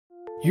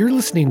You're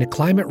listening to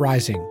Climate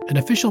Rising, an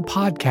official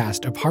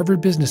podcast of Harvard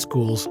Business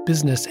School's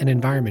Business and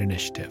Environment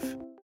Initiative.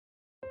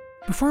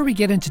 Before we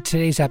get into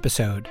today's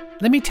episode,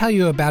 let me tell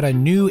you about a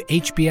new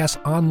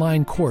HBS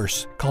online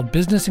course called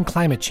Business and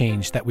Climate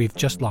Change that we've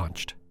just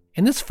launched.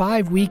 In this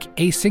 5-week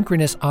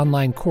asynchronous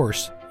online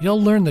course,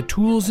 you'll learn the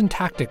tools and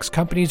tactics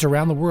companies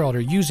around the world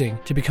are using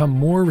to become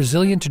more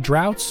resilient to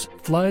droughts,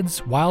 floods,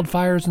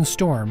 wildfires, and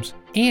storms,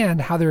 and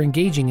how they're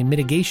engaging in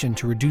mitigation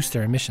to reduce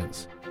their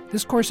emissions.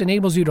 This course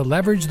enables you to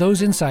leverage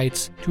those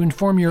insights to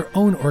inform your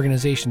own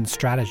organization's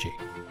strategy.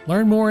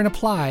 Learn more and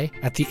apply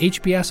at the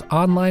HBS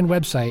online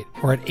website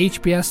or at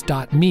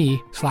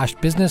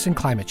hbs.me/business and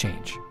climate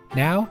change.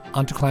 Now,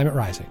 onto Climate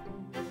Rising.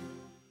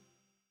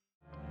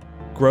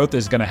 Growth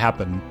is going to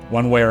happen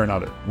one way or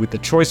another. With the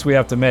choice we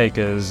have to make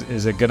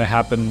is it going to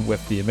happen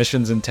with the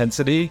emissions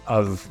intensity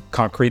of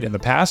concrete in the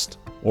past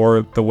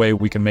or the way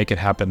we can make it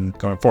happen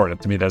going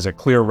forward? To me, there's a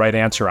clear right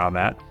answer on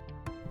that.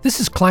 This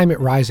is Climate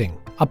Rising,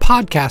 a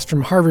podcast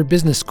from Harvard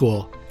Business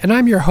School, and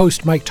I'm your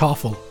host, Mike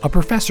Toffel, a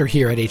professor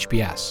here at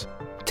HBS.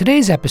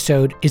 Today's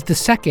episode is the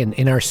second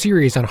in our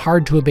series on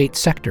hard-to-abate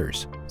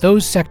sectors,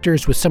 those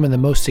sectors with some of the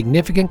most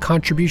significant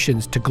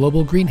contributions to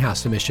global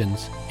greenhouse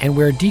emissions and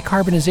where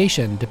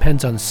decarbonization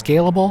depends on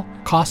scalable,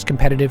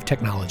 cost-competitive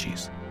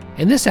technologies.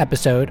 In this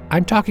episode,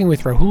 I'm talking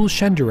with Rahul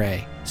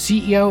Shendure,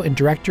 CEO and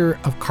director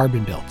of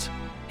CarbonBuilt.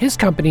 His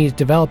company is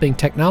developing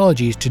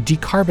technologies to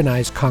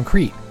decarbonize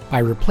concrete by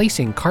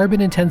replacing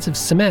carbon-intensive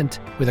cement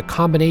with a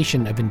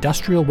combination of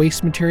industrial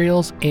waste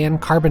materials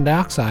and carbon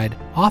dioxide,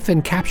 often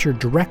captured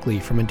directly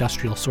from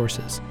industrial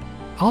sources.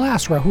 I'll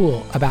ask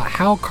Rahul about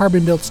how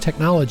CarbonBuilt's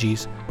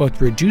technologies both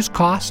reduce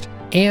cost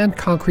and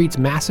concrete's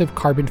massive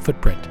carbon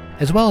footprint,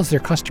 as well as their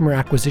customer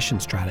acquisition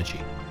strategy.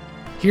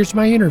 Here's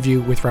my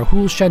interview with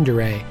Rahul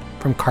Shendure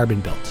from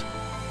CarbonBuilt.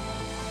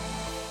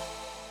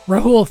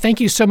 Rahul, thank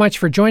you so much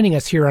for joining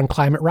us here on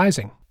Climate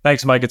Rising.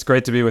 Thanks, Mike. It's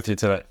great to be with you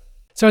today.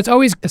 So it's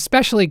always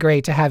especially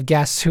great to have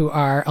guests who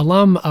are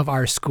alum of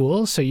our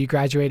school. So you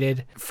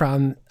graduated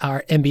from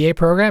our MBA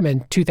program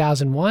in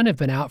 2001, have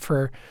been out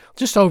for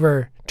just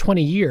over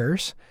 20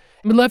 years.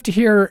 We'd love to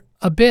hear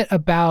a bit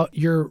about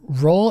your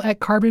role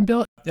at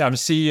CarbonBuilt. Yeah, I'm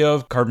CEO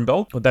of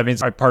CarbonBuilt. What that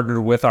means, I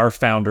partnered with our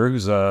founder,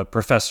 who's a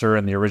professor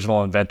and the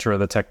original inventor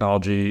of the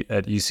technology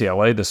at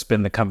UCLA, to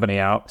spin the company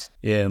out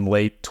in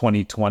late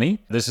 2020.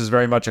 This is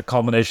very much a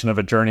culmination of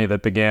a journey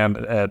that began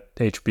at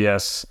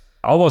HBS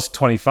almost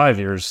 25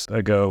 years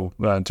ago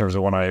in terms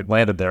of when I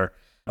landed there.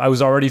 I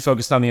was already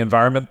focused on the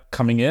environment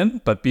coming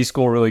in, but B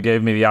School really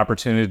gave me the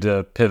opportunity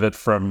to pivot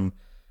from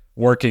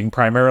working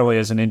primarily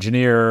as an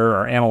engineer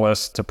or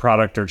analyst to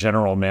product or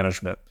general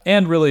management,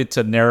 and really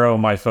to narrow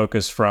my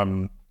focus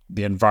from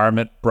the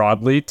environment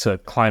broadly to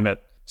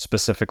climate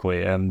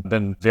specifically, and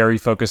been very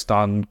focused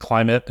on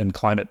climate and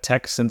climate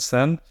tech since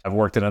then. I've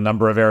worked in a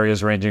number of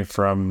areas ranging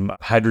from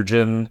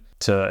hydrogen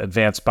to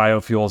advanced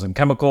biofuels and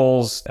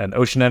chemicals and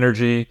ocean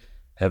energy.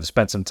 Have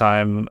spent some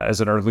time as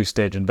an early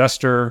stage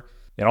investor.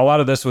 And a lot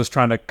of this was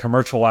trying to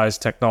commercialize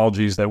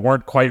technologies that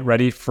weren't quite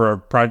ready for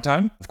prime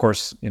time. Of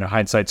course,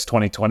 hindsight's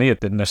 2020. It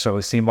didn't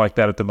necessarily seem like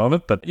that at the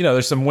moment, but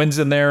there's some wins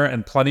in there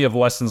and plenty of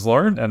lessons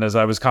learned. And as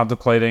I was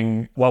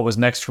contemplating what was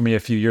next for me a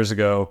few years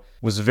ago,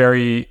 was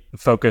very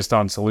focused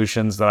on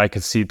solutions that I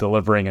could see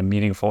delivering a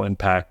meaningful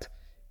impact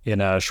in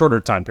a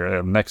shorter time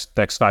period, next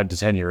 5 to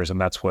 10 years.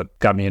 And that's what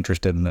got me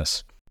interested in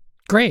this.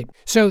 Great.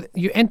 So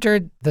you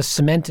entered the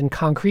cement and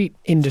concrete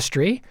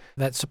industry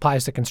that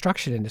supplies the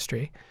construction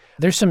industry.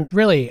 There's some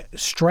really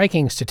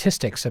striking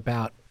statistics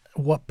about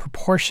what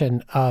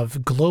proportion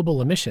of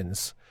global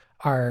emissions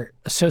are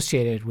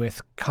associated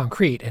with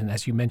concrete. And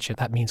as you mentioned,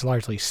 that means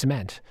largely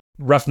cement.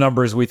 Rough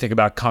numbers, we think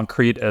about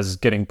concrete as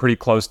getting pretty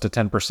close to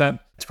 10%.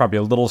 It's probably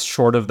a little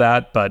short of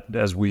that, but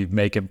as we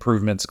make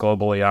improvements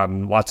globally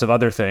on lots of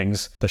other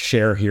things, the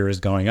share here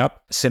is going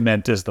up.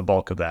 Cement is the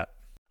bulk of that.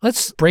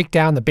 Let's break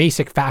down the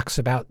basic facts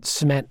about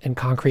cement and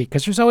concrete,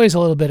 because there's always a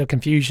little bit of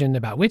confusion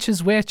about which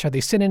is which. Are they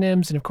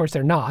synonyms? And of course,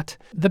 they're not.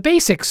 The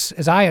basics,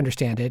 as I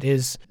understand it,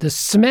 is the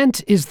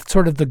cement is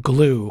sort of the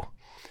glue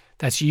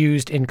that's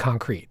used in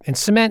concrete. And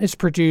cement is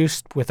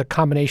produced with a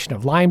combination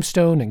of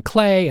limestone and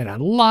clay and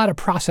a lot of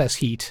process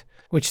heat,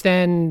 which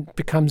then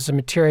becomes a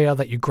material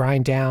that you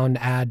grind down,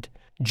 add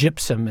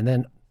gypsum,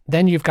 and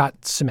then you've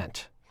got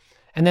cement.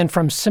 And then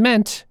from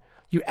cement,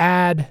 you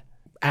add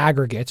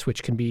aggregates,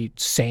 which can be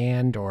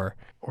sand or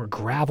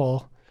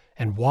gravel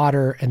and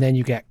water, and then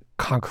you get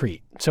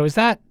concrete. So is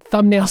that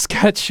thumbnail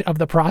sketch of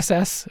the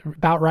process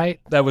about right?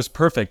 That was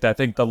perfect. I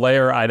think the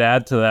layer I'd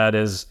add to that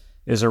is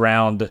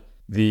around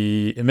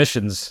the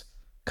emissions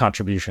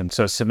contribution.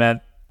 So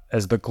cement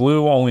as the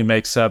glue only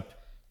makes up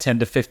 10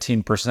 to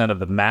 15% of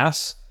the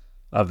mass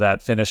of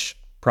that finished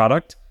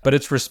product, but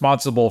it's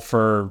responsible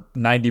for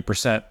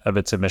 90% of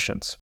its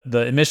emissions.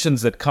 The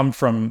emissions that come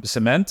from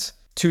cement,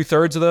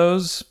 2/3 of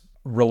those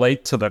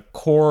relate to the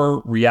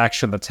core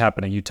reaction that's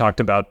happening. You talked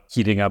about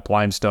heating up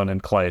limestone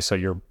and clay. So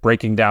you're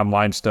breaking down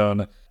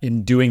limestone.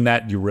 In doing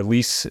that, you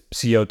release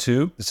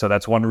CO2. So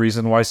that's one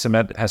reason why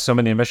cement has so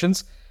many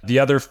emissions. The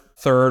other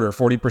third or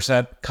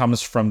 40%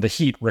 comes from the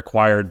heat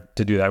required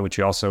to do that, which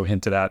you also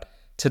hinted at.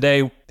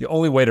 Today, the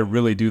only way to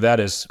really do that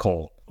is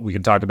coal. We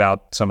can talk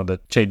about some of the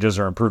changes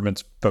or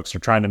improvements folks are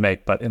trying to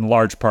make, but in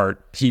large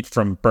part, heat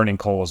from burning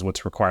coal is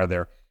what's required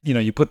there.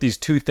 You put these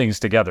two things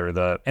together,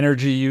 the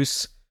energy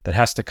use that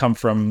has to come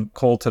from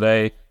coal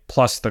today,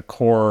 plus the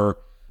core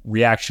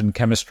reaction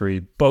chemistry,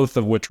 both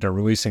of which are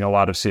releasing a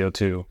lot of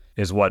CO2,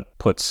 is what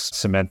puts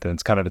cement in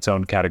its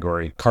own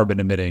category, carbon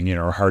emitting,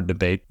 or hard to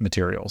abate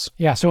materials.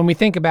 Yeah. So when we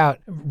think about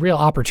real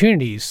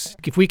opportunities,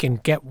 if we can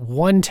get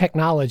one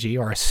technology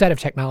or a set of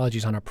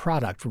technologies on a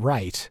product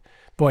right,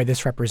 boy,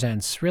 this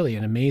represents really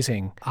an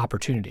amazing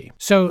opportunity.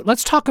 So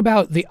let's talk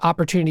about the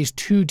opportunities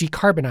to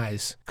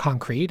decarbonize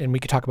concrete. And we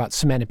could talk about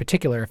cement in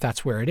particular, if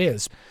that's where it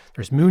is.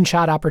 There's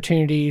moonshot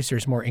opportunities,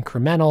 there's more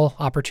incremental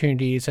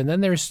opportunities, and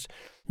then there's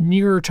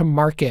nearer to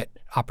market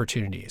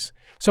opportunities.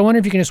 So I wonder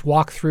if you can just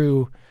walk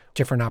through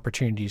different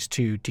opportunities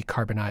to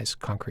decarbonize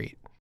concrete.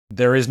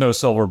 There is no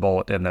silver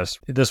bullet in this.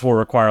 This will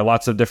require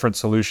lots of different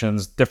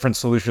solutions. Different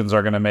solutions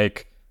are going to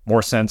make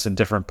more sense in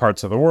different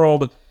parts of the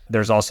world.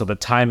 There's also the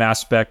time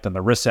aspect and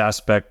the risk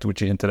aspect,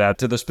 which you hinted at.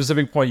 To the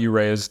specific point you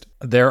raised,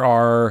 there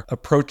are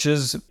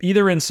approaches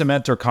either in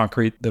cement or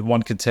concrete that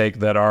one could take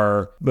that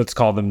are, let's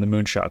call them the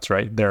moonshots,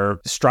 right? They're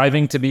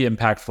striving to be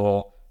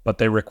impactful, but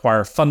they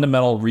require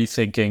fundamental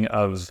rethinking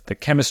of the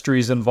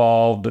chemistries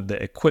involved,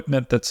 the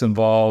equipment that's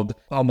involved,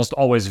 almost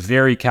always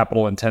very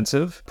capital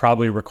intensive,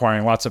 probably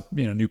requiring lots of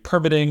new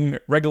permitting,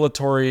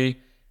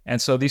 regulatory. And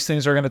so these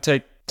things are going to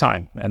take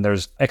time, and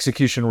there's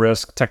execution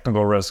risk,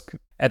 technical risk.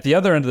 At the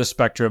other end of the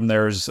spectrum,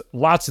 there's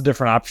lots of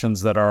different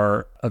options that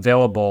are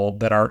available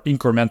that are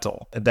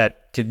incremental,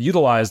 that can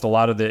utilize a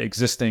lot of the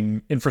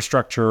existing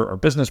infrastructure or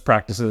business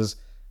practices,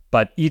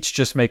 but each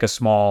just make a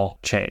small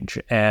change.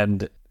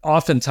 And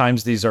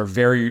oftentimes these are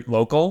very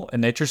local in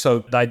nature. So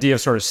the idea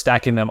of sort of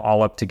stacking them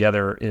all up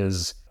together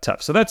is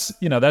tough. So that's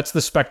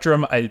the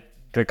spectrum. A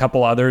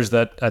couple others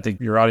that I think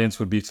your audience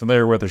would be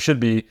familiar with or should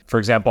be. For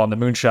example, on the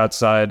moonshot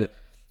side,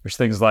 there's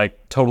things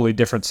like totally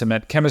different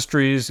cement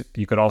chemistries.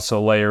 You could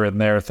also layer in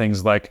there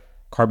things like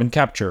carbon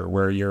capture,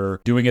 where you're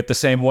doing it the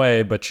same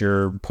way, but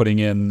you're putting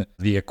in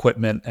the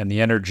equipment and the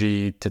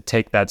energy to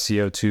take that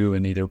CO2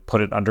 and either put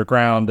it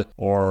underground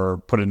or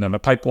put it in a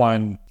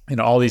pipeline.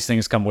 All these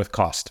things come with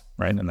cost,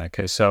 right? In that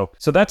case. So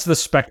that's the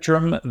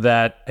spectrum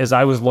that, as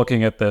I was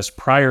looking at this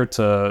prior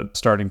to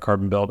starting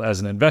CarbonBuilt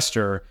as an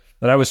investor,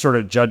 that I was sort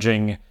of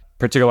judging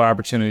particular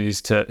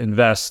opportunities to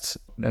invest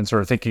and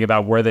sort of thinking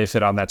about where they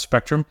fit on that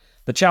spectrum.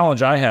 The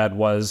challenge I had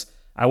was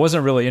I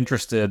wasn't really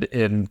interested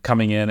in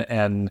coming in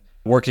and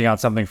working on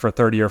something for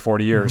 30 or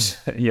 40 years,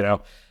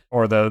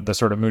 or the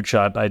sort of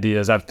moonshot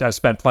ideas. I've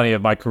spent plenty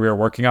of my career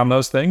working on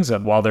those things.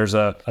 And while there's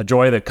a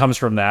joy that comes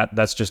from that,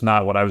 that's just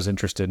not what I was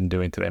interested in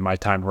doing today. My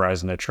time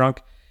horizon had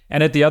shrunk.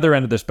 And at the other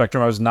end of the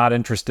spectrum, I was not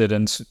interested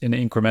in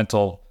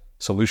incremental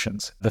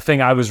solutions. The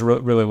thing I was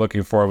really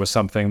looking for was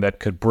something that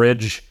could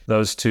bridge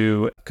those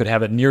two, could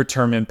have a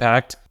near-term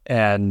impact,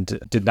 and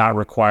did not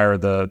require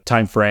the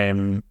time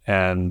frame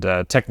and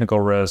technical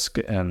risk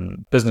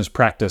and business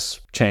practice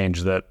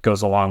change that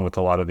goes along with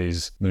a lot of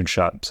these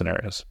moonshot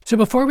scenarios. So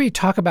before we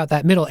talk about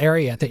that middle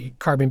area that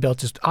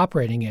CarbonBuilt is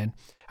operating in,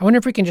 I wonder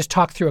if we can just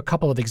talk through a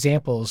couple of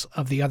examples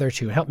of the other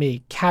two. Help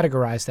me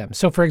categorize them.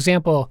 So for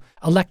example,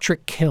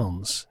 electric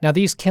kilns. Now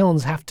these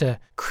kilns have to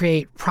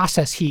create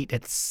process heat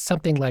at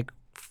something like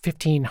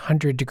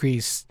 1,500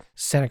 degrees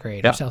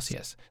centigrade or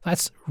Celsius.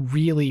 That's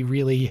really,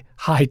 really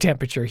high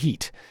temperature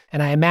heat.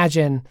 And I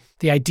imagine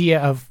the idea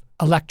of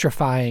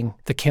electrifying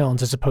the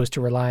kilns as opposed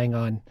to relying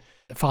on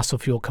fossil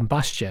fuel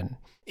combustion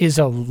is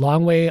a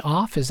long way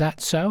off. Is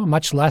that so?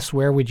 Much less,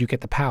 where would you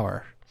get the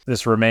power?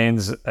 This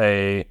remains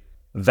a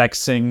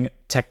vexing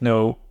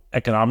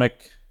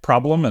techno-economic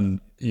problem. And,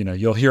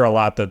 you'll hear a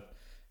lot that,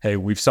 hey,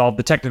 we've solved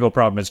the technical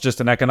problem. It's just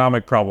an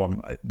economic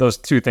problem. Those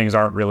two things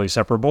aren't really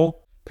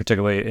separable,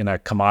 particularly in a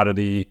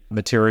commodity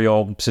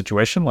material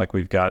situation like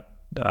we've got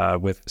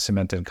with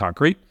cement and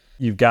concrete.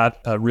 You've got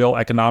a real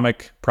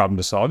economic problem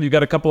to solve. You've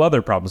got a couple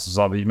other problems to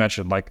solve that you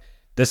mentioned, like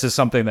this is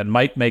something that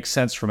might make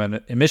sense from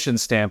an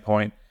emissions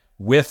standpoint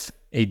with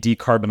a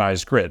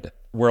decarbonized grid.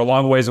 We're a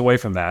long ways away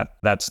from that.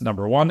 That's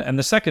number one. And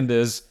the second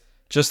is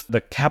just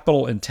the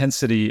capital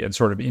intensity and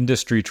sort of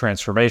industry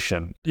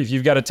transformation. If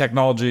you've got a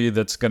technology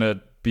that's going to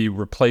be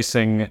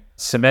replacing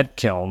cement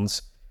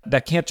kilns,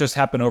 that can't just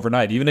happen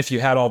overnight. Even if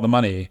you had all the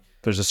money,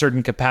 there's a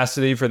certain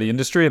capacity for the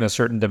industry and a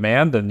certain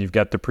demand, and you've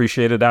got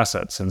depreciated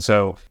assets. And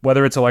so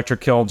whether it's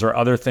electric kilns or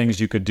other things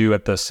you could do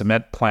at the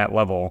cement plant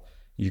level,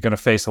 you're going to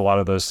face a lot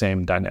of those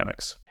same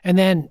dynamics. And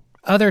then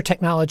other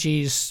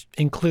technologies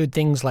include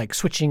things like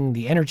switching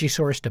the energy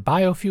source to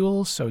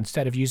biofuels. So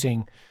instead of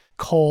using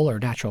coal or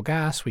natural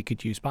gas, we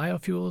could use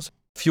biofuels.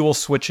 Fuel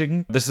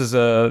switching. This is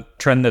a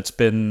trend that's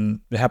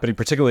been happening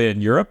particularly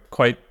in Europe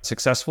quite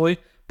successfully,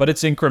 but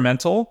it's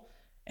incremental.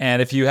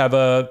 And if you have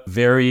a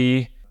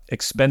very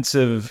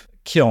expensive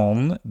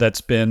kiln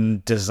that's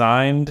been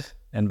designed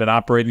and been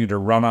operating to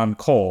run on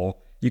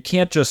coal, you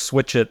can't just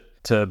switch it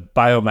to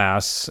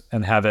biomass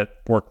and have it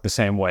work the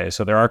same way.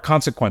 So there are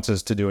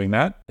consequences to doing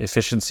that.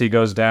 Efficiency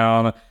goes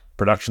down,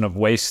 production of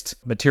waste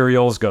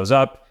materials goes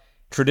up.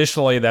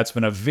 Traditionally, that's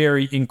been a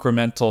very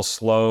incremental,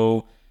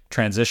 slow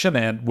transition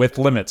and with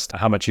limits to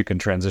how much you can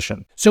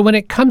transition. So when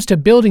it comes to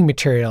building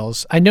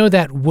materials, I know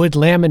that wood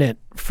laminate,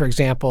 for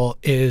example,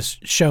 is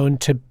shown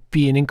to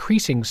be an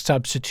increasing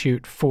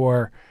substitute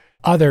for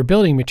other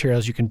building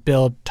materials. You can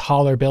build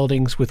taller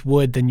buildings with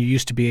wood than you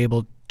used to be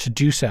able to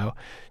do so.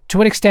 To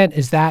what extent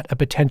is that a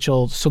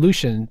potential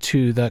solution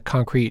to the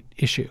concrete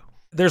issue?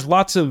 There's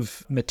lots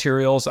of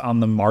materials on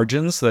the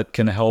margins that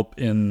can help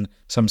in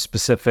some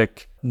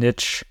specific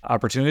niche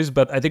opportunities.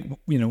 But I think,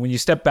 when you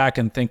step back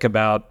and think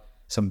about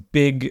some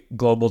big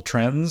global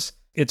trends,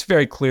 it's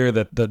very clear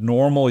that the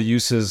normal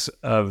uses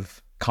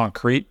of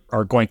concrete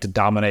are going to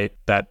dominate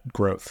that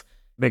growth.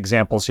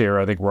 Examples here,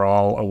 I think we're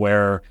all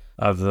aware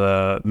of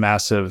the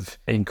massive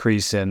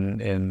increase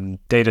in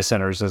data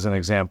centers as an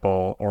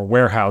example, or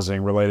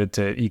warehousing related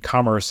to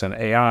e-commerce and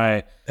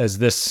AI. As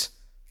this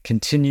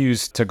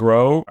continues to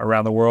grow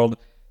around the world,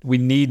 we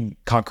need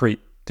concrete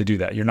to do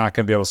that. You're not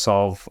going to be able to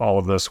solve all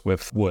of this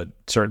with wood,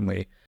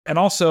 certainly. And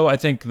also, I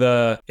think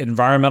the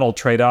environmental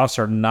trade-offs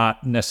are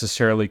not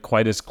necessarily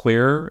quite as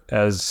clear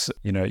as,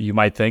 you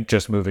might think,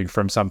 just moving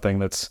from something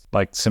that's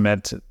like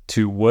cement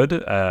to wood.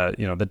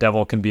 The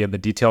devil can be in the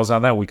details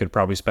on that. We could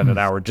probably spend an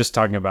hour just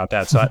talking about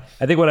that. So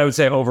I think what I would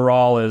say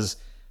overall is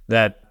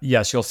that,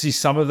 yes, you'll see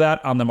some of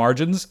that on the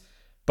margins,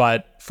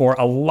 but for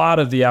a lot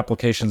of the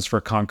applications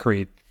for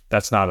concrete,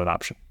 that's not an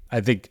option.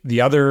 I think the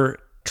other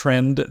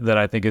trend that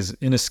I think is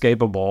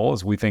inescapable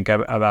as we think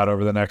about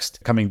over the next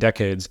coming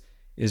decades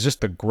is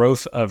just the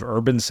growth of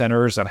urban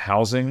centers and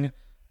housing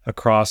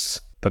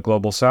across the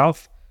global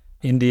south,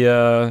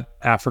 India,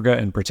 Africa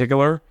in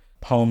particular,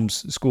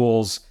 homes,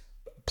 schools,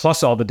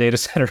 plus all the data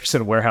centers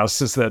and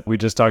warehouses that we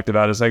just talked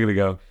about a second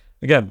ago.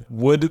 Again,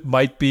 wood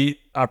might be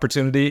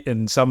opportunity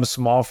in some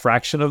small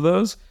fraction of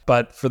those,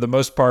 but for the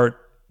most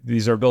part,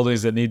 these are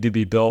buildings that need to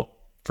be built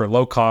for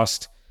low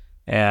cost,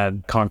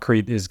 and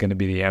concrete is going to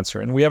be the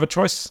answer. And we have a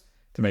choice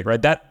to make,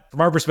 right? That,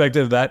 from our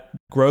perspective, that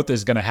growth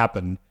is going to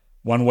happen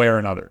one way or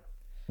another.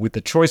 With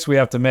the choice we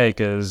have to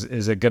make is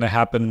it going to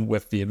happen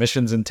with the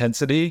emissions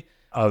intensity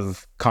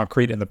of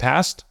concrete in the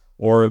past,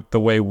 or the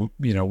way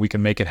we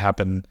can make it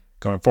happen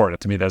going forward?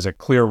 To me, there's a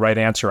clear right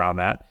answer on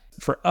that.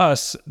 For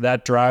us,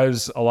 that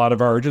drives a lot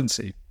of our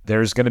urgency.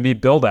 There's going to be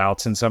build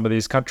outs in some of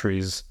these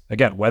countries,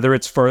 again, whether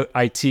it's for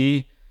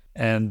IT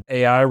and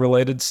AI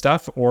related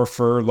stuff or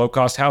for low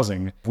cost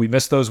housing. If we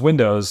miss those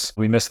windows,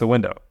 we miss the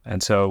window.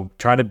 And so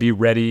trying to be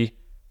ready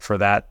for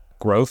that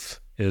growth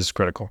is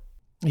critical.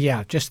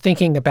 Yeah, just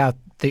thinking about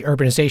the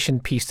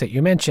urbanization piece that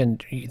you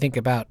mentioned, you think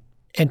about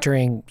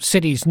entering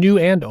cities new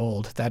and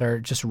old that are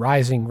just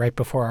rising right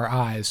before our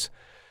eyes,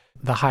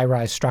 the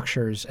high-rise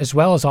structures, as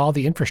well as all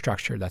the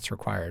infrastructure that's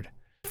required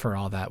for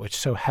all that, which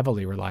so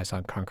heavily relies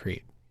on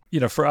concrete.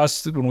 For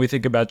us, when we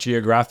think about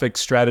geographic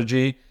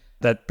strategy,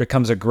 that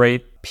becomes a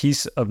great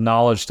piece of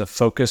knowledge to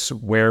focus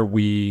where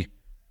we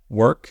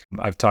work.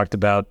 I've talked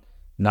about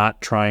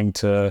not trying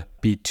to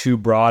be too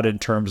broad in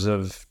terms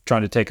of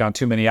trying to take on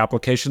too many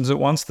applications at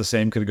once. The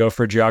same could go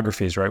for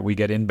geographies, right? We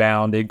get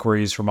inbound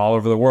inquiries from all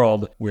over the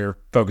world. We're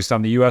focused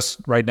on the US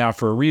right now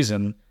for a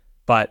reason,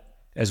 but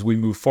as we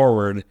move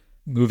forward,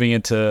 moving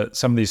into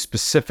some of these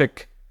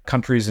specific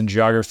countries and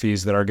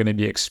geographies that are going to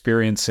be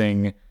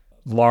experiencing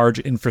large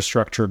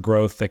infrastructure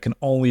growth that can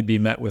only be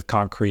met with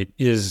concrete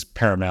is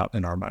paramount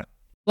in our mind.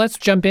 Let's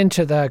jump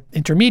into the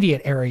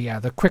intermediate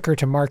area, the quicker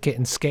to market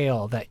and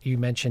scale that you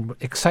mentioned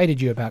excited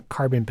you about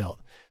CarbonBuilt.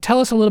 Tell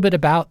us a little bit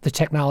about the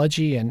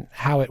technology and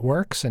how it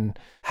works and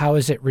how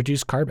does it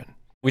reduce carbon?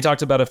 We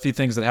talked about a few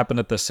things that happen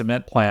at the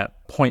cement plant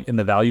point in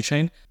the value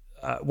chain.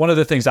 One of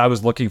the things I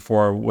was looking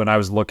for when I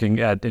was looking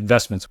at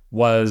investments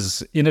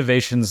was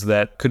innovations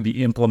that could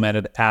be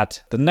implemented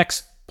at the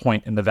next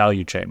point in the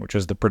value chain, which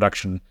is the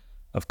production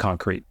of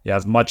concrete. You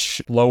have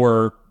much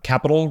lower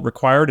capital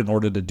required in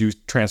order to do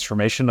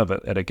transformation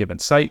at a given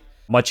site,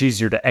 much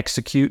easier to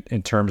execute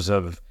in terms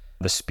of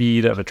the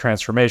speed of a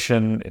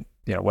transformation,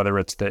 whether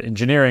it's the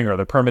engineering or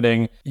the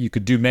permitting. You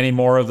could do many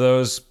more of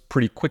those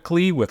pretty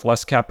quickly with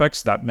less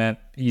CapEx. That meant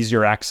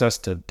easier access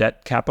to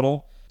debt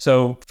capital.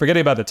 So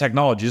forgetting about the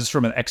technology, just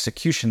from an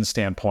execution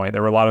standpoint,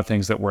 there were a lot of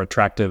things that were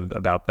attractive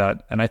about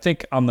that. And I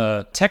think on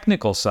the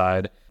technical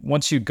side,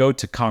 once you go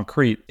to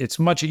concrete, it's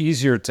much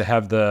easier to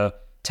have the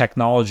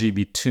technology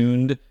be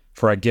tuned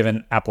for a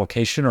given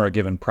application or a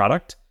given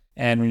product.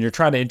 And when you're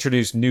trying to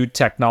introduce new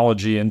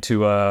technology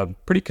into a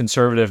pretty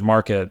conservative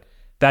market,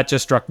 that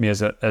just struck me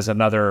as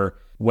another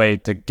way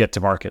to get to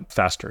market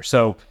faster.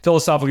 So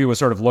philosophically, was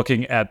sort of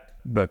looking at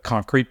the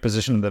concrete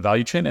position in the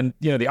value chain. And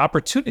the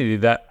opportunity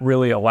that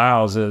really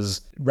allows is,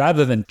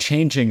 rather than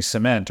changing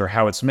cement or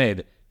how it's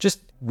made,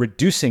 just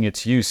reducing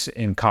its use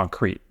in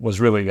concrete was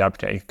really the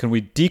opportunity. Can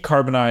we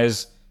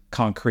decarbonize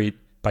concrete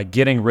by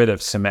getting rid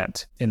of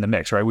cement in the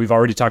mix, right? We've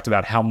already talked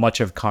about how much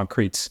of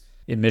concrete's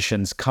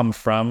emissions come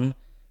from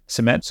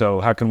cement.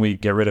 So how can we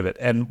get rid of it?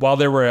 And while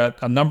there were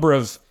a number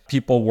of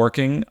people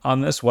working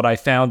on this, what I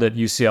found at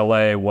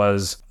UCLA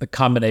was the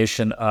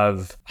combination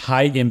of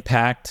high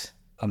impact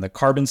on the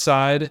carbon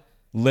side,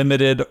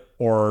 limited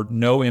or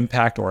no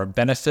impact or a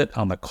benefit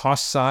on the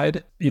cost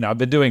side. I've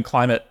been doing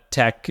climate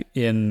tech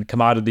in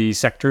commodity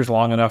sectors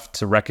long enough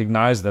to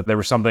recognize that there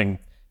was something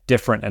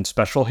different and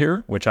special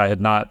here, which I had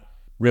not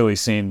really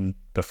seen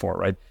before,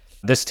 right?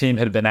 This team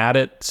had been at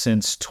it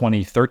since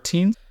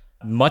 2013.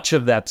 Much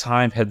of that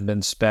time had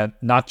been spent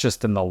not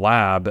just in the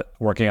lab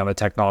working on the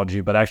technology,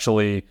 but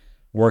actually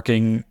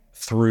working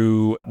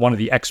through one of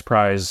the X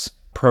Prize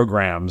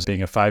programs,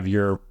 being a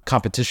 5-year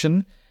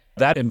competition.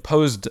 That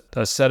imposed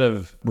a set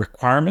of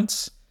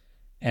requirements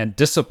and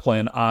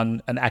discipline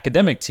on an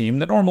academic team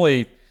that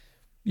normally,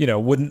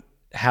 wouldn't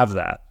have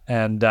that.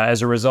 And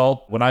as a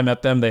result, when I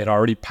met them, they had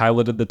already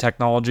piloted the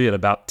technology at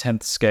about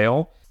 10th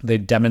scale. They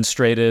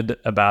demonstrated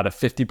about a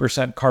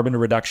 50% carbon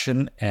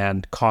reduction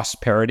and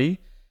cost parity.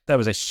 That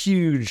was a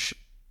huge,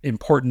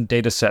 important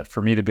data set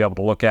for me to be able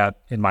to look at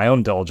in my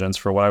own diligence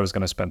for what I was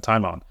going to spend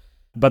time on.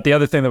 But the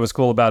other thing that was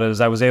cool about it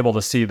is I was able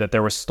to see that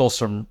there was still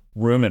some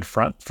room in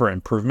front for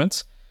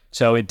improvements.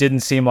 So it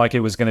didn't seem like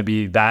it was going to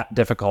be that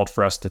difficult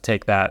for us to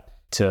take that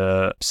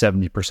to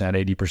 70%,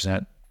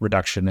 80%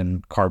 reduction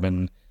in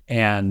carbon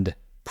and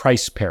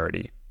price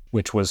parity,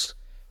 which was,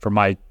 from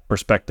my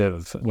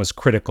perspective, was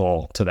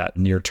critical to that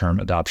near-term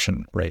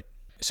adoption rate.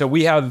 So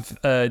we have,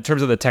 in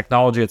terms of the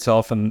technology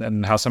itself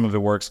and how some of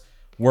it works,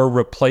 we're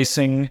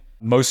replacing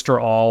most or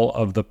all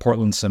of the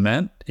Portland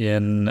cement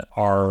in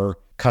our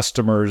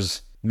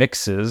customers'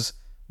 mixes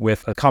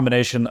with a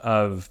combination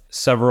of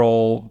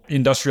several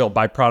industrial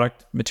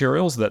byproduct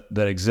materials that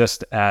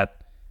exist at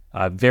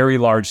very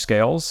large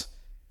scales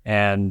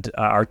and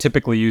are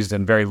typically used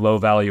in very low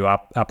value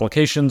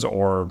applications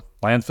or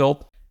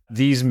landfill.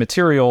 These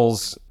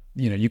materials,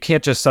 you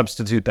can't just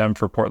substitute them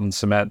for Portland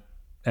cement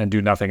and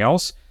do nothing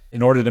else.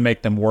 In order to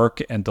make them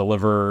work and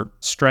deliver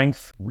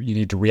strength, you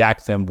need to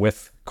react them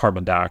with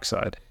carbon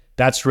dioxide.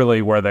 That's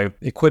really where the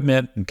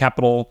equipment and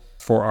capital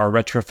for our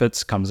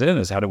retrofits comes in,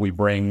 is how do we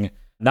bring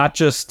not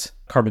just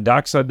carbon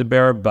dioxide to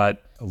bear,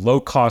 but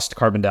low-cost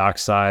carbon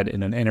dioxide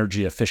in an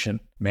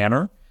energy-efficient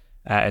manner.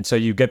 And so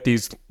you get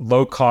these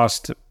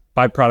low-cost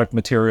byproduct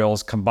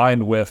materials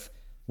combined with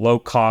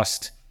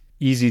low-cost,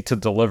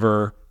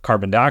 easy-to-deliver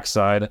carbon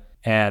dioxide,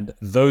 and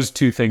those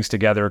two things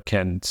together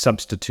can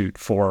substitute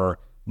for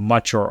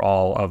much or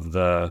all of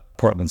the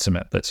Portland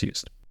cement that's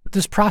used.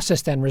 This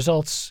process then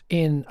results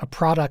in a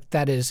product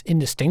that is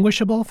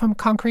indistinguishable from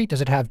concrete.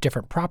 Does it have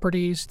different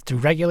properties? Do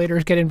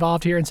regulators get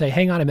involved here and say,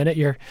 hang on a minute,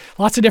 you're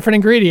lots of different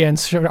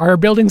ingredients. Are our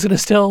buildings going to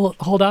still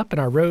hold up, and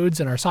our roads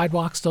and our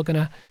sidewalks still going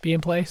to be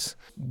in place?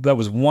 That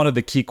was one of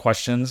the key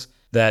questions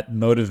that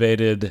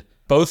motivated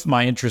both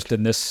my interest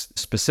in this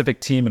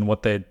specific team and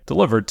what they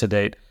delivered to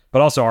date,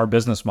 but also our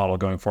business model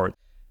going forward.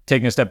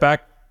 Taking a step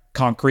back,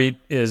 concrete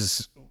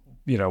is,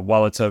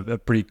 while it's a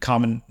pretty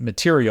common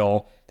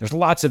material, there's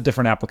lots of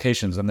different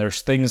applications, and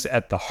there's things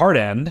at the hard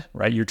end,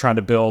 right? You're trying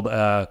to build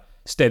a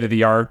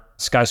state-of-the-art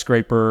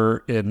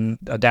skyscraper in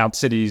a down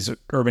city's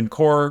urban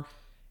core,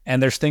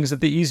 and there's things at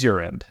the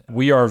easier end.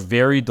 We are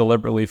very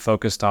deliberately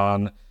focused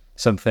on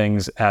some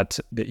things at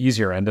the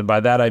easier end, and by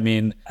that I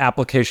mean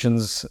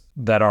applications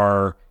that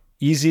are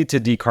easy to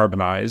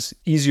decarbonize,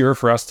 easier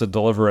for us to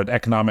deliver an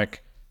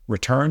economic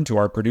return to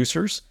our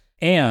producers,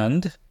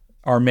 and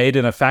are made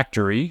in a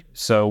factory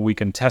so we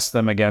can test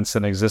them against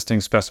an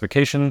existing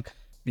specification.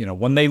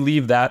 When they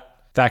leave that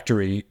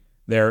factory,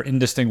 they're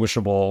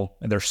indistinguishable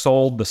and they're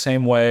sold the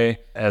same way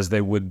as they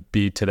would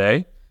be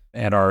today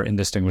and are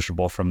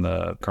indistinguishable from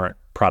the current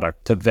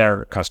product to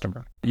their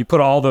customer. You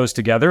put all those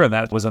together, and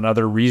that was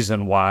another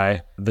reason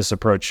why this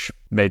approach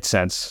made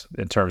sense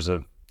in terms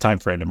of time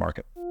frame to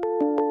market.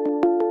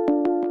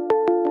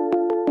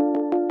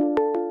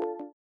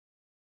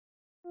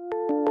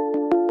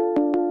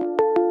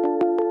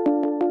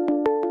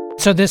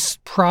 So this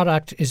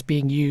product is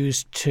being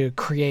used to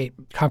create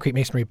concrete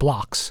masonry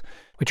blocks,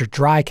 which are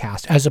dry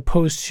cast, as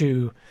opposed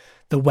to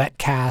the wet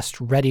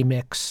cast, ready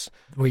mix,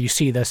 where you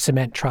see the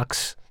cement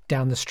trucks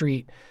down the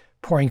street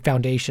pouring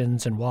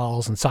foundations and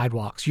walls and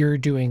sidewalks. You're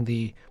doing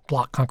the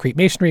block concrete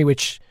masonry,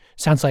 which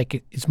sounds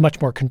like it's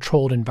much more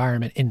controlled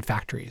environment in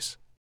factories.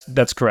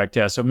 That's correct,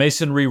 yeah. So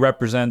masonry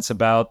represents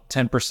about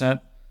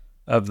 10%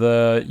 of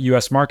the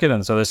U.S. market.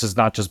 And so this is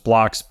not just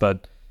blocks,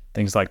 but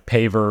things like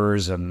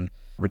pavers and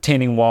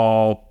retaining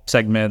wall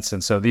segments.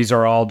 And so these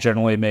are all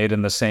generally made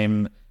in the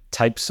same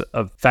types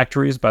of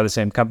factories by the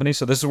same company.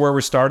 So this is where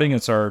we're starting.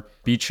 It's our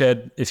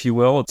beachhead, if you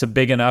will. It's a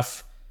big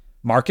enough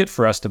market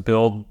for us to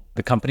build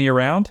the company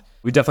around.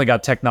 We definitely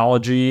got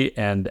technology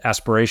and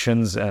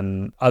aspirations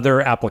and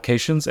other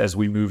applications as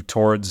we move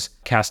towards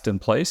cast in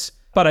place.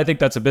 But I think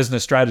that's a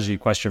business strategy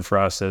question for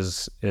us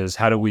is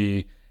how do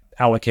we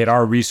allocate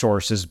our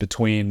resources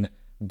between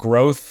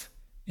growth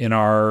in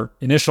our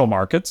initial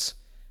markets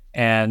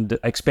and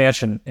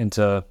expansion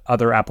into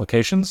other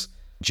applications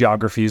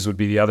Geographies would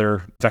be the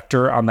other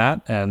vector on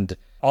that. And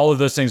all of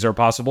those things are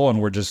possible.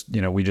 And we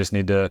just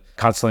need to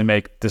constantly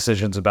make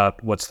decisions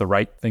about what's the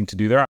right thing to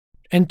do there.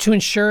 And to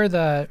ensure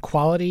the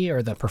quality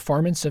or the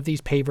performance of these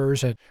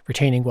pavers and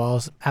retaining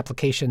walls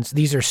applications,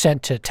 these are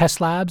sent to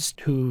test labs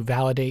who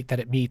validate that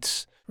it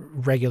meets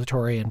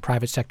regulatory and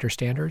private sector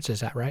standards. Is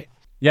that right?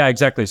 Yeah,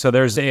 exactly. So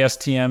there's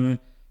ASTM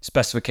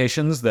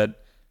specifications that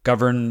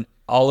govern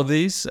all of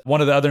these. One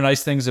of the other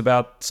nice things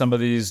about some of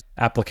these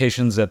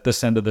applications at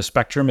this end of the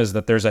spectrum is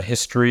that there's a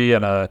history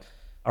and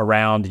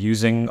around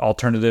using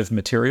alternative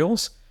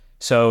materials.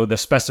 So the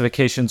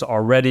specifications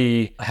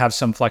already have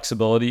some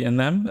flexibility in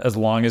them as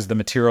long as the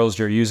materials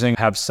you're using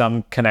have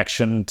some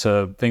connection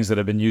to things that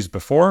have been used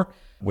before,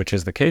 which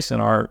is the case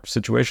in our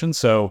situation.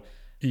 So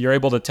you're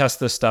able to test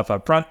this stuff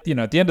up front.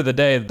 At the end of the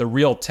day, the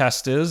real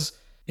test is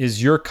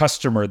your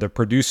customer, the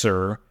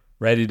producer,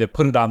 ready to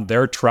put it on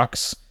their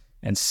trucks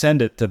and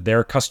send it to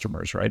their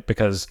customers, right?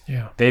 Because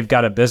they've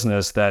got a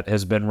business that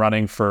has been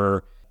running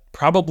for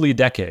probably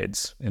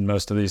decades in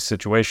most of these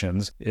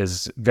situations,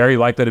 is very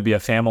likely to be a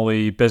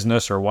family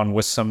business or one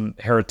with some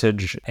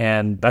heritage.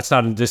 And that's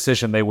not a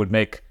decision they would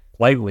make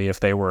lightly if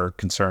they were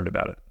concerned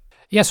about it.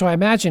 Yeah, so I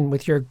imagine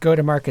with your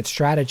go-to-market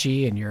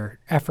strategy and your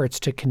efforts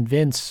to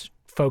convince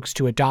folks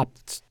to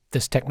adopt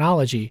this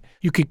technology,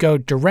 you could go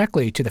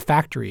directly to the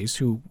factories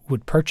who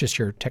would purchase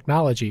your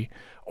technology,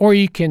 or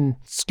you can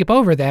skip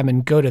over them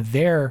and go to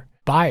their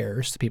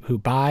buyers, the people who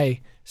buy,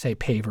 say,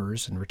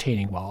 pavers and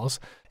retaining walls,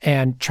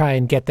 and try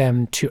and get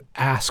them to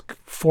ask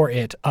for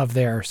it of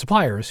their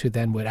suppliers, who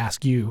then would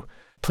ask you,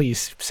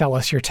 please sell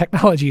us your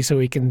technology so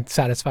we can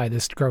satisfy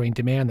this growing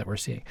demand that we're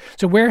seeing.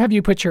 So where have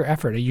you put your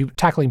effort? Are you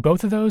tackling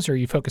both of those, or are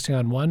you focusing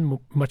on one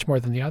much more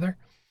than the other?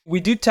 We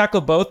do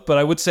tackle both, but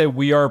I would say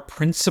we are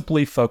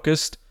principally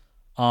focused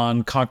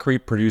on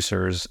concrete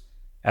producers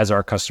as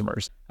our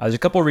customers. There's a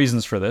couple of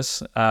reasons for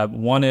this.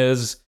 One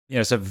is,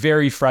 it's a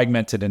very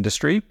fragmented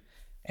industry,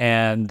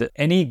 and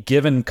any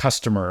given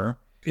customer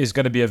is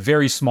going to be a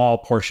very small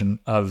portion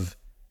of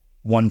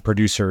one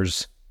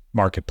producer's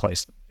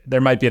marketplace. There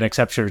might be an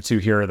exception or two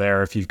here or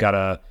there if you've got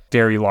a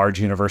very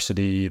large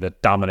university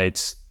that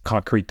dominates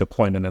concrete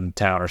deployment in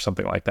town or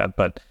something like that,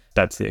 but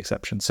that's the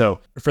exception. So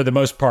for the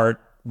most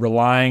part,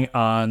 relying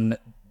on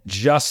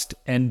just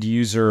end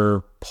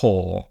user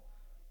pull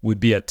would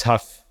be a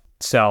tough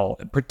sell,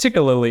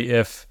 particularly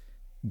if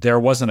there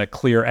wasn't a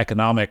clear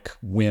economic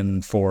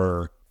win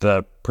for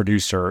the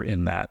producer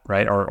in that,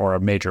 right? Or a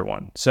major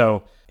one.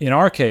 So in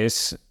our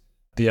case,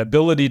 the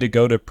ability to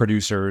go to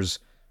producers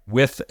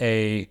with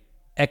a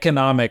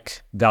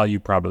economic value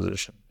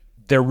proposition.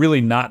 They're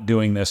really not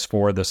doing this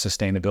for the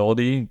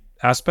sustainability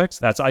aspects.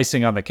 That's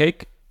icing on the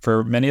cake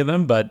for many of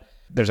them, but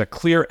there's a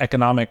clear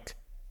economic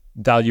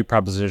value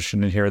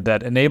proposition in here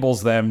that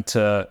enables them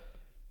to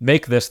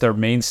make this their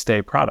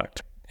mainstay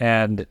product.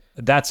 And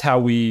that's how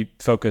we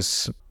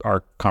focus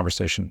our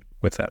conversation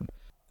with them.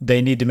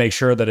 They need to make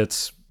sure that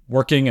it's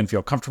working and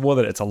feel comfortable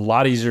that it's a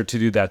lot easier to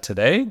do that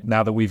today,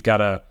 now that we've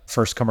got a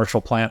first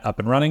commercial plant up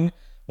and running.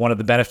 One of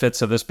the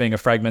benefits of this being a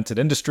fragmented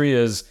industry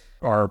is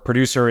our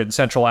producer in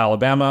central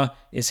Alabama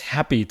is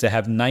happy to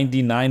have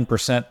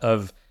 99%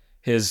 of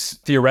his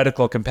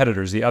theoretical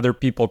competitors, the other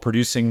people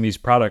producing these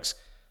products,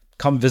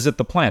 come visit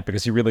the plant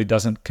because he really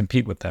doesn't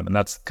compete with them. And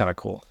that's kind of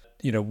cool.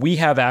 We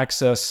have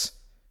access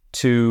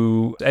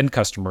to end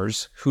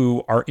customers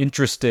who are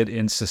interested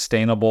in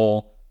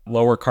sustainable,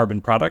 lower carbon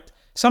product.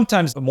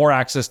 Sometimes more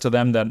access to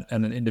them than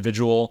an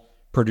individual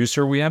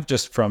producer we have,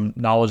 just from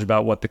knowledge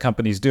about what the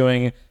company's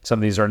doing. Some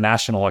of these are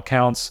national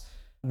accounts.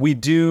 We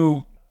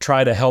do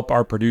try to help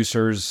our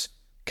producers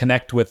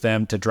connect with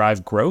them to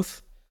drive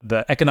growth.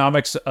 The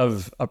economics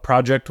of a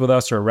project with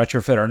us or a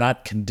retrofit are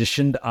not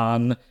conditioned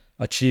on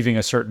achieving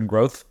a certain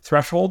growth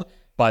threshold.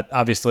 But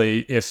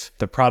obviously, if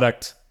the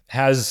product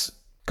has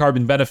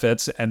carbon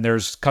benefits and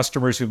there's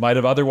customers who might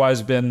have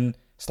otherwise been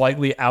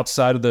slightly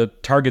outside of the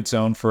target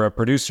zone for a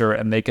producer,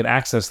 and they can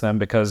access them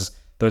because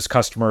those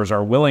customers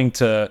are willing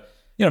to,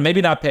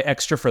 maybe not pay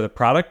extra for the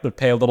product, but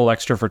pay a little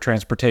extra for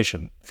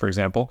transportation, for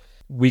example,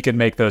 we can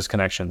make those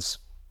connections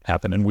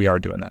happen. And we are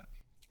doing that.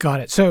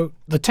 Got it. So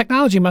the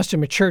technology must have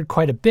matured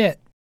quite a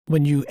bit.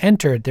 When you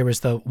entered, there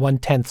was the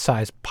 1/10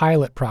 size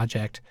pilot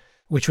project,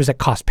 which was at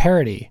cost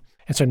parity.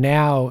 And so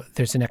now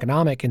there's an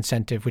economic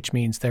incentive, which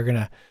means they're going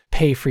to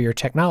pay for your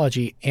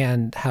technology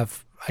and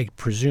have, I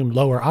presume,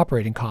 lower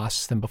operating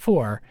costs than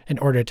before in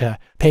order to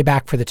pay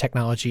back for the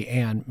technology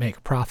and make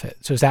a profit.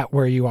 So is that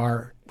where you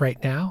are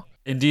right now?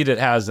 Indeed, it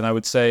has. And I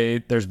would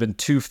say there's been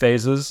two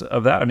phases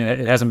of that. I mean,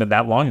 it hasn't been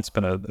that long. It's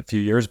been a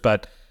few years,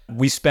 but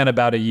we spent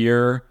about a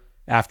year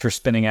after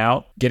spinning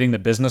out getting the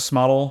business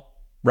model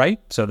right.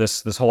 So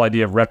this whole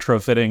idea of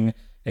retrofitting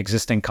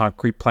existing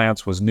concrete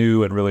plants was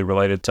new and really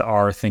related to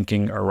our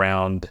thinking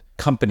around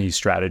company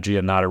strategy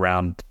and not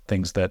around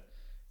things that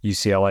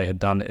UCLA had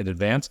done in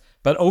advance.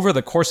 But over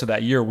the course of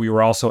that year, we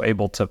were also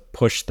able to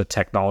push the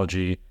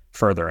technology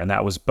further. And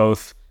that was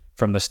both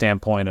from the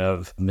standpoint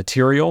of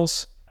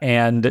materials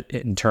and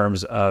in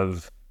terms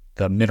of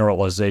the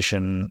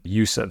mineralization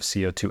use of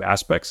CO2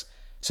 aspects.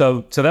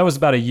 So that was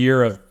about a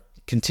year of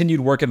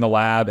continued work in the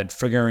lab and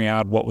figuring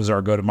out what was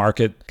our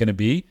go-to-market going to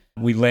be.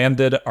 We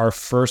landed our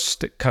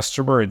first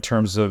customer in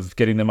terms of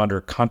getting them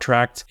under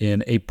contract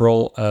in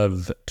April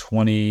of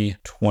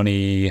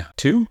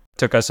 2022.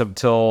 Took us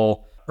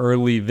until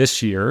early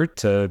this year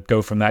to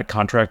go from that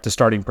contract to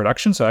starting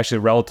production. So actually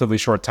a relatively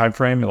short time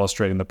frame,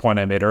 illustrating the point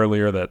I made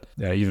earlier that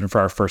even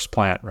for our first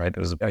plant, right, it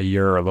was a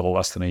year or a little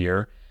less than a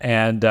year.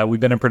 And we've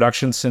been in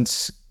production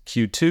since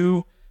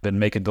Q2, been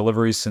making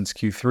deliveries since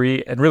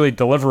Q3, and really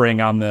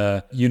delivering on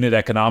the unit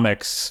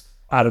economics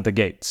out of the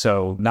gate.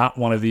 So not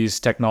one of these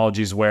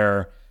technologies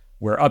where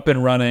we're up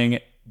and running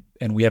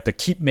and we have to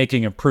keep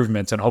making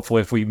improvements. And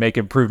hopefully if we make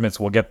improvements,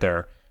 we'll get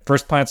there.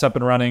 First plant's up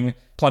and running,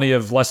 plenty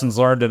of lessons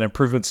learned and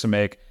improvements to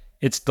make.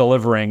 It's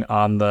delivering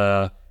on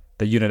the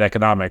unit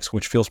economics,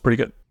 which feels pretty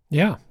good.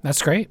 Yeah,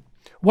 that's great.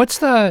 What's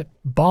the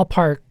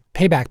ballpark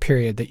payback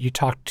period that you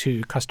talk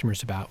to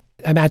customers about?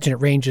 I imagine it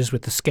ranges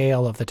with the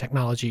scale of the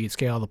technology,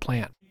 scale of the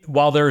plant.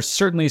 While there's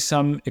certainly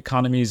some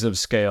economies of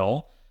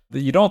scale,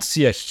 you don't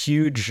see a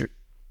huge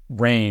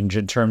range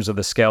in terms of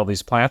the scale of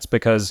these plants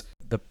because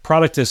the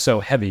product is so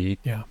heavy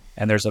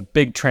and there's a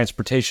big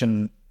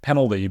transportation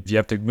penalty if you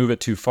have to move it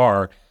too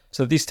far.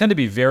 So these tend to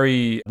be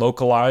very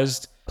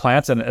localized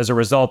plants, and as a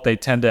result, they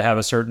tend to have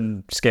a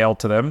certain scale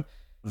to them.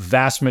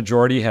 Vast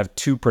majority have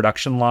 2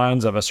 production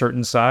lines of a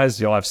certain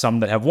size. You'll have some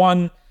that have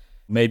 1.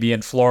 Maybe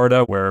in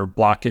Florida, where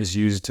block is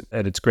used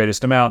at its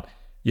greatest amount,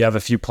 you have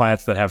a few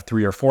plants that have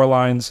 3 or 4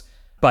 lines,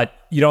 but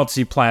you don't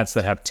see plants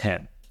that have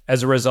 10.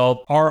 As a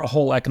result, our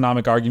whole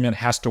economic argument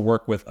has to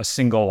work with a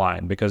single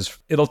line because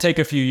it'll take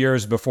a few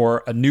years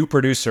before a new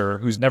producer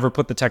who's never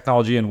put the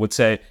technology in would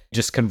say,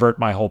 just convert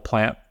my whole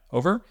plant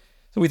over.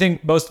 So we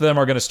think most of them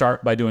are going to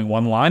start by doing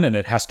 1 line, and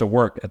it has to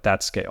work at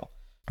that scale.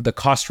 The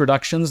cost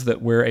reductions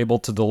that we're able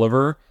to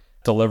deliver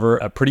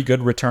a pretty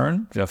good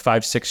return,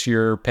 5-6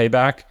 year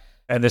payback.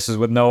 And this is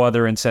with no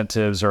other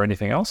incentives or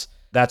anything else.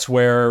 That's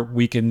where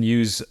we can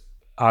use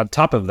on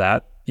top of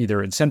that,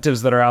 either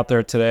incentives that are out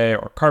there today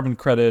or carbon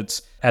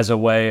credits as a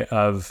way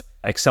of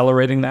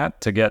accelerating that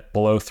to get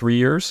below 3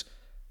 years,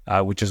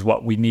 which is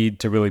what we need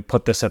to really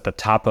put this at the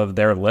top of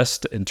their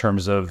list in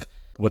terms of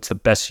what's the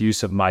best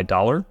use of my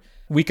dollar.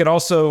 We could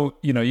also,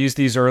 use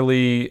these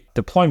early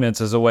deployments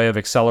as a way of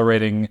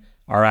accelerating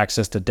our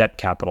access to debt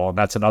capital. And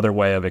that's another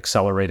way of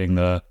accelerating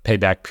the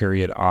payback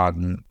period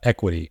on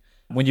equity.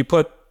 When you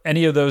put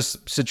any of those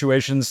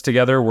situations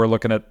together, we're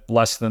looking at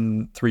less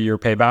than 3 year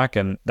payback.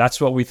 And that's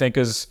what we think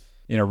is,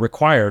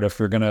 required if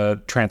we're going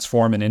to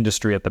transform an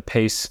industry at the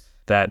pace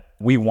that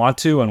we want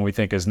to and we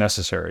think is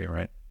necessary,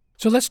 right?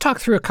 So let's talk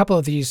through a couple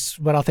of these,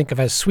 what I'll think of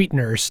as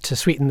sweeteners to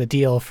sweeten the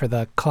deal for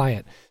the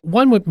client.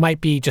 One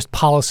might be just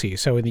policy.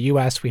 So in the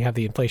US, we have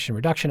the Inflation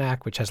Reduction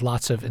Act, which has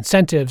lots of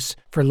incentives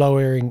for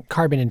lowering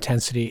carbon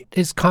intensity.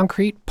 Is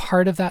concrete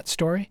part of that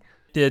story?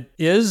 It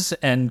is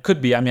and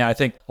could be. I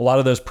think a lot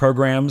of those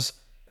programs,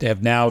 they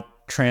have now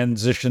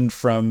transitioned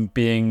from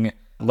being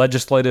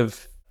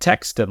legislative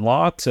text and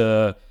law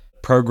to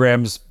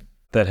programs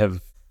that have,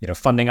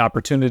 funding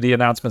opportunity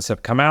announcements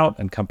have come out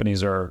and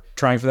companies are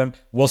trying for them.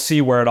 We'll see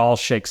where it all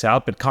shakes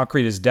out, but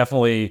concrete is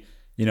definitely,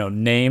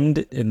 named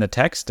in the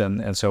text.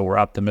 And so we're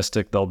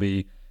optimistic there'll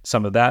be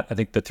some of that. I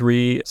think the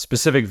 3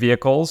 specific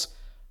vehicles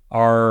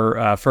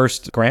are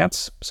first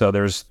grants. So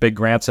there's big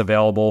grants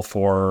available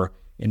for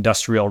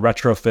industrial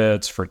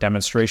retrofits, for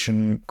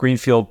demonstration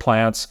greenfield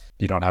plants.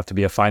 You don't have to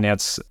be a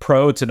finance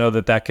pro to know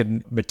that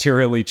can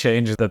materially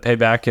change the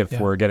payback if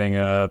we're getting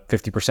a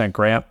 50%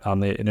 grant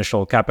on the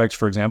initial CapEx,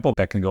 for example.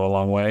 That can go a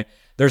long way.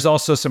 There's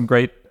also some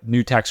great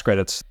new tax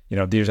credits.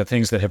 These are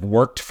things that have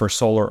worked for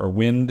solar or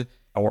wind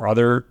or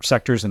other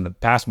sectors in the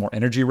past, more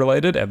energy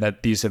related, and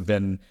that these have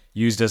been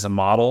used as a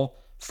model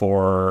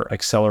for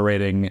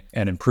accelerating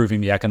and improving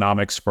the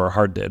economics for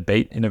hard to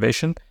abate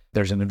innovation.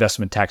 There's an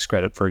investment tax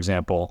credit, for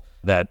example,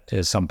 that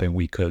is something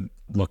we could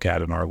look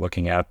at and are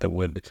looking at that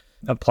would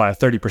apply a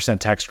 30%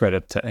 tax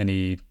credit to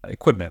any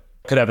equipment.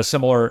 Could have a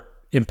similar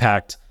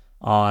impact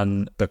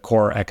on the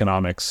core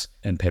economics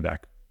and payback.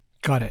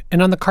 Got it.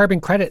 And on the carbon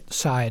credit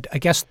side, I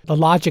guess the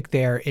logic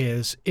there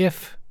is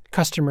if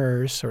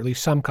customers, or at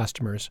least some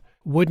customers,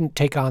 wouldn't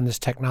take on this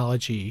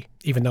technology,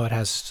 even though it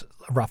has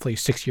a roughly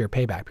 6 year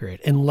payback period,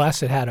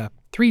 unless it had a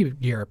 3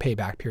 year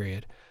payback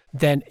period,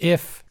 then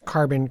if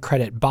carbon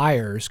credit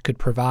buyers could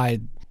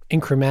provide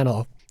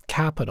incremental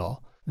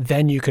capital,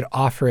 then you could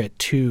offer it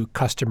to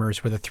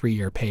customers with a 3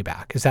 year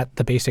payback. Is that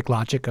the basic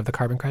logic of the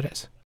carbon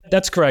credits?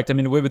 That's correct.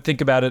 We would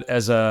think about it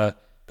as a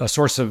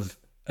source of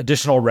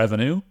additional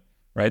revenue,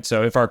 right?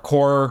 So if the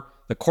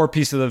core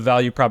piece of the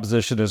value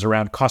proposition is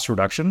around cost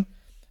reduction,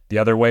 the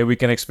other way we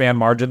can expand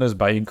margin is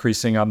by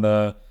increasing on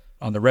the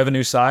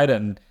revenue side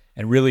and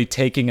really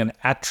taking an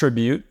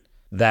attribute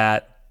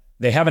that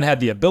they haven't had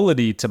the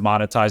ability to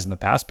monetize in the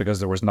past because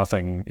there was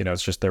nothing,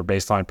 it's just their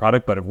baseline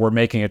product. But if we're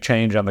making a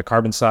change on the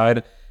carbon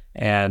side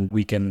and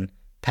we can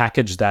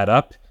package that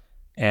up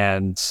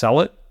and sell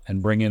it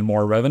and bring in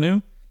more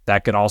revenue,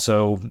 that can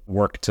also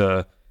work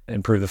to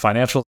improve the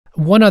financials.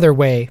 One other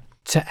way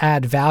to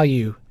add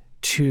value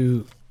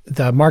to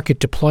the market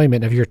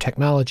deployment of your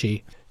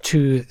technology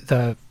to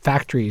the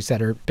factories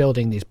that are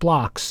building these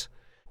blocks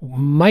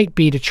might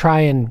be to try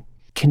and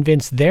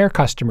convince their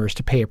customers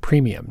to pay a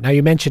premium. Now,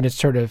 you mentioned it's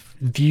sort of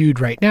viewed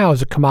right now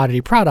as a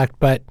commodity product,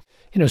 but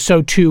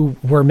so too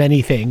were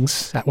many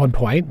things at one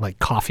point, like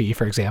coffee,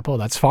 for example.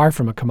 That's far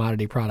from a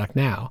commodity product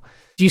now.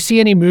 Do you see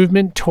any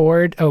movement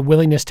toward a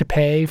willingness to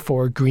pay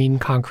for green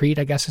concrete,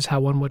 I guess is how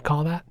one would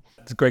call that?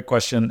 It's a great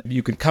question.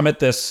 You could come at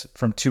this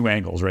from two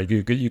angles, right?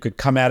 You could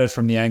come at it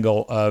from the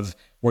angle of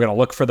we're going to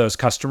look for those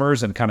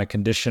customers and kind of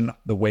condition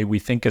the way we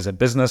think as a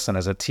business and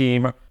as a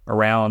team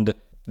around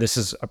this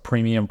is a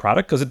premium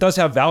product because it does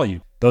have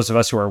value. Those of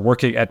us who are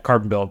working at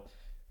CarbonBuilt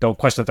don't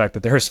question the fact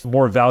that there's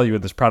more value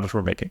in this product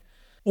we're making.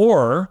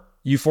 Or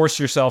you force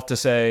yourself to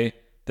say,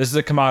 this is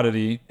a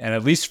commodity, and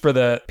at least for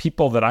the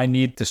people that I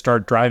need to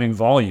start driving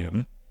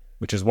volume,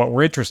 which is what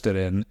we're interested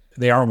in,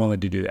 they aren't willing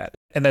to do that.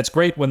 And that's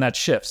great when that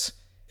shifts.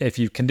 If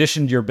you've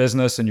conditioned your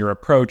business and your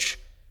approach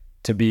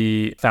to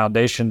be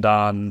foundationed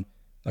on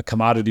a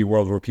commodity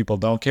world where people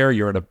don't care,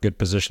 you're in a good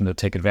position to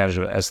take advantage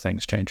of it as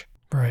things change.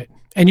 Right.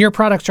 And your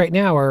products right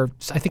now are,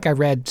 I think I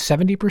read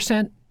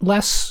 70%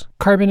 less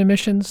carbon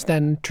emissions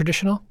than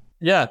traditional?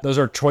 Yeah, those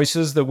are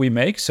choices that we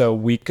make. So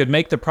we could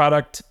make the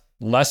product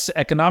less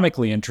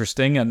economically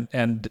interesting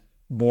and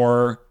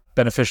more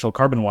beneficial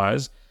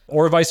carbon-wise,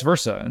 or vice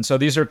versa. And so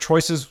these are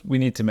choices we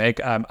need to make.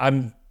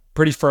 I'm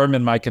pretty firm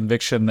in my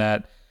conviction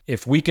that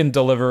if we can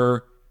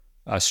deliver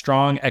a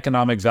strong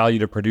economic value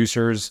to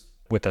producers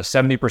with a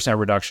 70%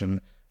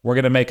 reduction, we're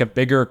going to make a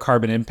bigger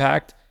carbon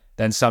impact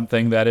than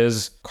something that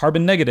is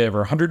carbon negative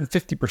or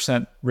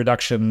 150%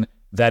 reduction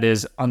that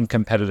is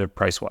uncompetitive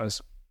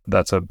price-wise.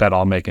 That's a bet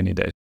I'll make any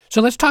day.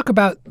 So let's talk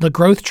about the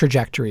growth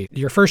trajectory.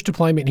 Your first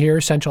deployment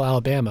here, Central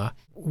Alabama.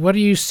 What are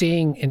you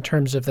seeing in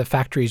terms of the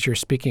factories you're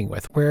speaking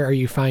with? Where are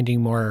you finding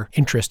more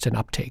interest and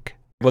uptake?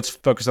 Let's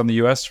focus on the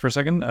U.S. for a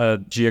second. A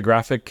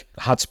geographic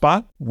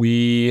hotspot.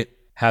 We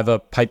have a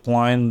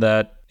pipeline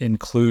that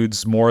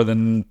includes more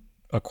than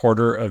a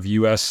quarter of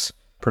U.S.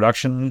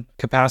 production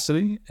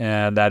capacity,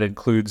 and that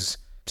includes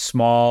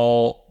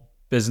small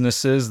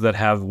businesses that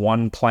have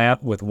one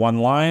plant with one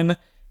line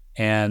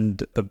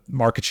and the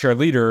market share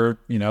leader,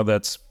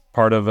 that's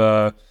part of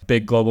a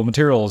big global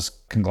materials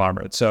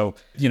conglomerate. So,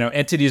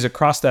 entities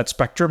across that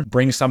spectrum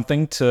bring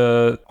something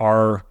to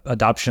our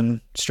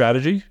adoption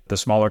strategy. The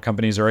smaller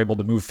companies are able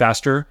to move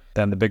faster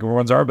than the bigger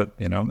ones are, but,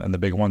 and the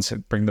big ones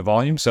bring the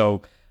volume.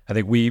 So I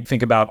think we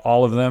think about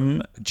all of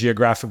them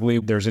geographically.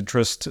 There's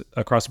interest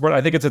across the board. I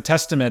think it's a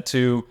testament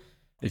to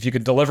if you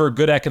can deliver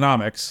good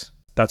economics,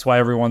 that's why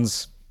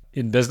everyone's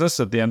in business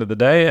at the end of the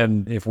day.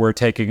 And if we're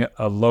taking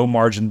a low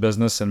margin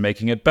business and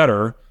making it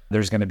better,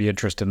 there's going to be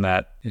interest in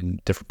that in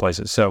different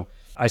places. So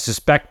I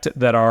suspect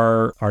that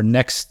our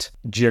next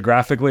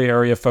geographically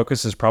area of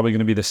focus is probably going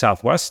to be the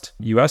Southwest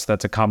US.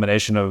 That's a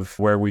combination of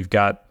where we've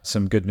got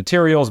some good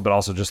materials, but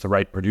also just the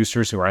right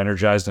producers who are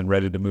energized and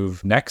ready to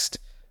move next.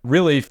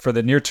 Really, for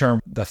the near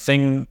term, the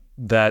thing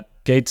that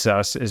gates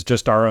us is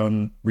just our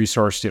own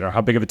resource,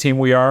 how big of a team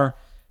we are.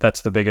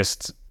 That's the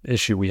biggest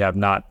issue we have,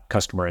 not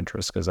customer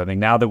interest. Because I think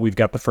now that we've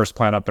got the first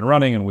plant up and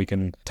running and we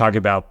can talk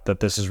about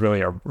that this is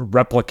really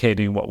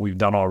replicating what we've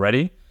done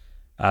already,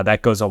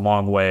 that goes a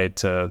long way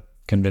to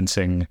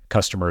convincing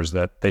customers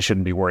that they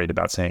shouldn't be worried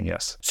about saying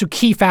yes. So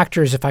key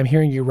factors, if I'm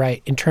hearing you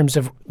right, in terms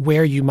of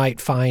where you might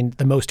find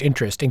the most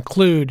interest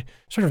include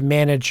sort of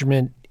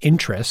management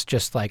interest,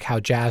 just like how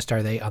jazzed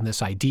are they on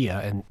this idea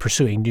and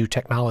pursuing new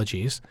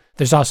technologies.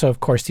 There's also, of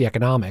course, the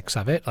economics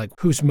of it, like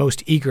who's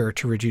most eager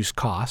to reduce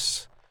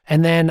costs.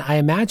 And then I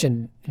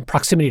imagine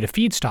proximity to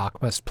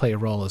feedstock must play a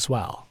role as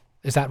well.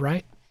 Is that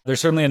right?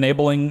 There's certainly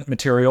enabling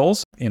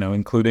materials,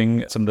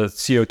 including some of the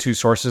CO2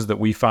 sources that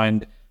we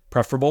find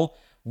preferable.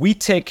 We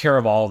take care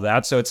of all of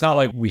that. So it's not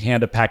like we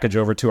hand a package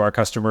over to our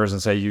customers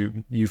and say,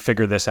 you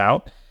figure this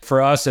out.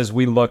 For us, as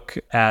we look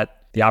at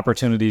the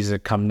opportunities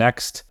that come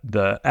next,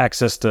 the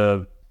access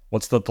to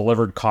what's the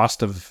delivered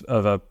cost of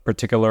a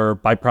particular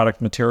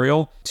byproduct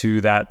material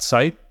to that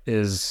site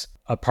is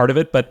a part of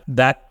it. But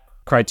that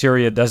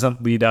criteria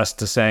doesn't lead us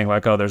to saying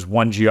like, oh, there's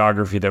one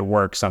geography that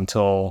works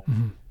until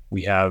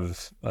we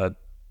have a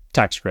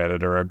tax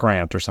credit or a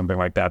grant or something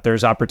like that.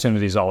 There's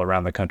opportunities all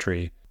around the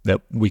country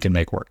that we can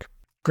make work.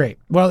 Great.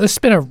 Well, this has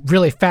been a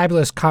really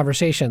fabulous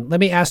conversation. Let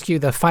me ask you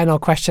the final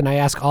question I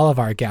ask all of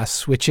our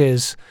guests, which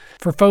is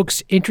for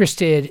folks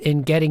interested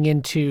in getting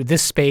into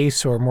this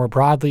space or more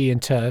broadly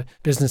into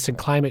business and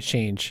climate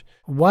change,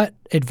 what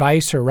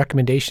advice or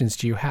recommendations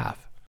do you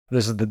have?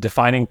 This is the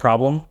defining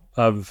problem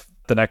of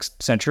the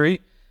next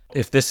century.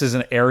 If this is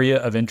an area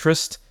of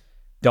interest,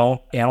 don't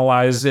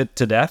analyze it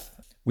to death.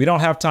 We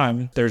don't have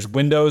time. There's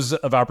windows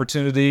of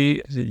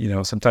opportunity.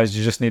 Sometimes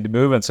you just need to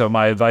move. And so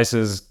my advice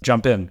is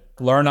jump in,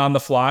 learn on the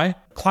fly.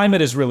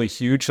 Climate is really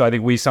huge. So I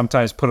think we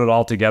sometimes put it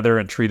all together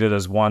and treat it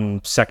as one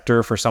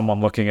sector for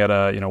someone looking at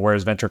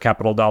where's venture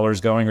capital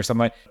dollars going or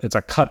something. It's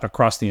a cut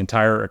across the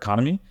entire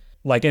economy.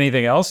 Like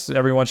anything else,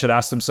 everyone should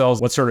ask themselves,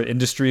 what sort of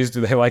industries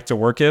do they like to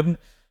work in?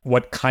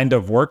 What kind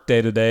of work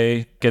day to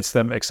day gets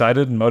them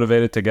excited and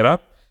motivated to get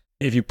up?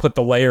 if you put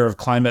the layer of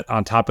climate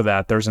on top of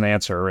that, there's an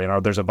answer.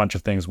 There's a bunch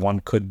of things one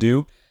could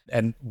do.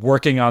 And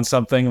working on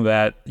something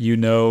that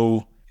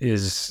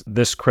is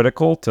this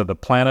critical to the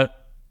planet,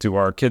 to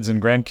our kids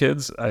and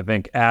grandkids, I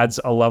think adds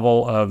a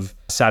level of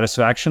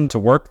satisfaction to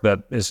work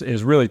that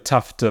is really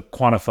tough to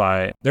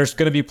quantify. There's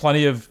going to be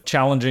plenty of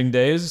challenging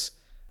days,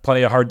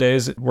 plenty of hard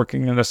days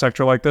working in a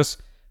sector like this.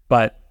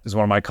 But as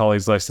one of my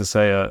colleagues likes to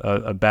say,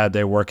 a bad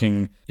day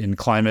working in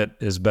climate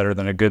is better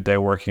than a good day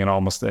working in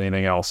almost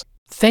anything else.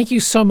 Thank you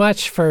so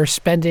much for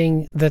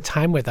spending the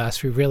time with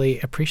us. We really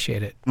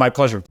appreciate it. My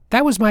pleasure.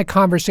 That was my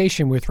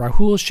conversation with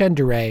Rahul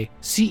Shendure,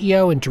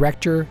 CEO and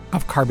Director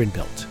of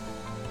CarbonBuilt.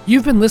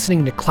 You've been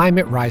listening to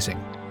Climate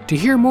Rising. To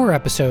hear more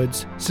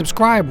episodes,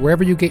 subscribe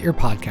wherever you get your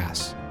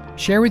podcasts.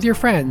 Share with your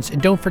friends,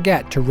 and don't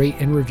forget to rate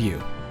and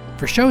review.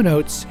 For show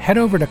notes, head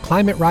over to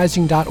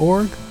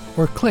climaterising.org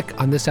or click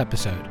on this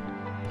episode.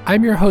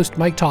 I'm your host,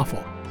 Mike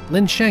Toffel.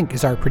 Lynn Schenk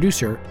is our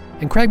producer,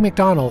 and Craig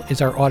McDonnell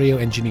is our audio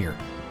engineer.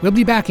 We'll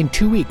be back in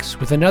 2 weeks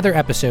with another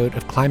episode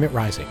of Climate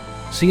Rising.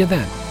 See you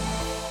then.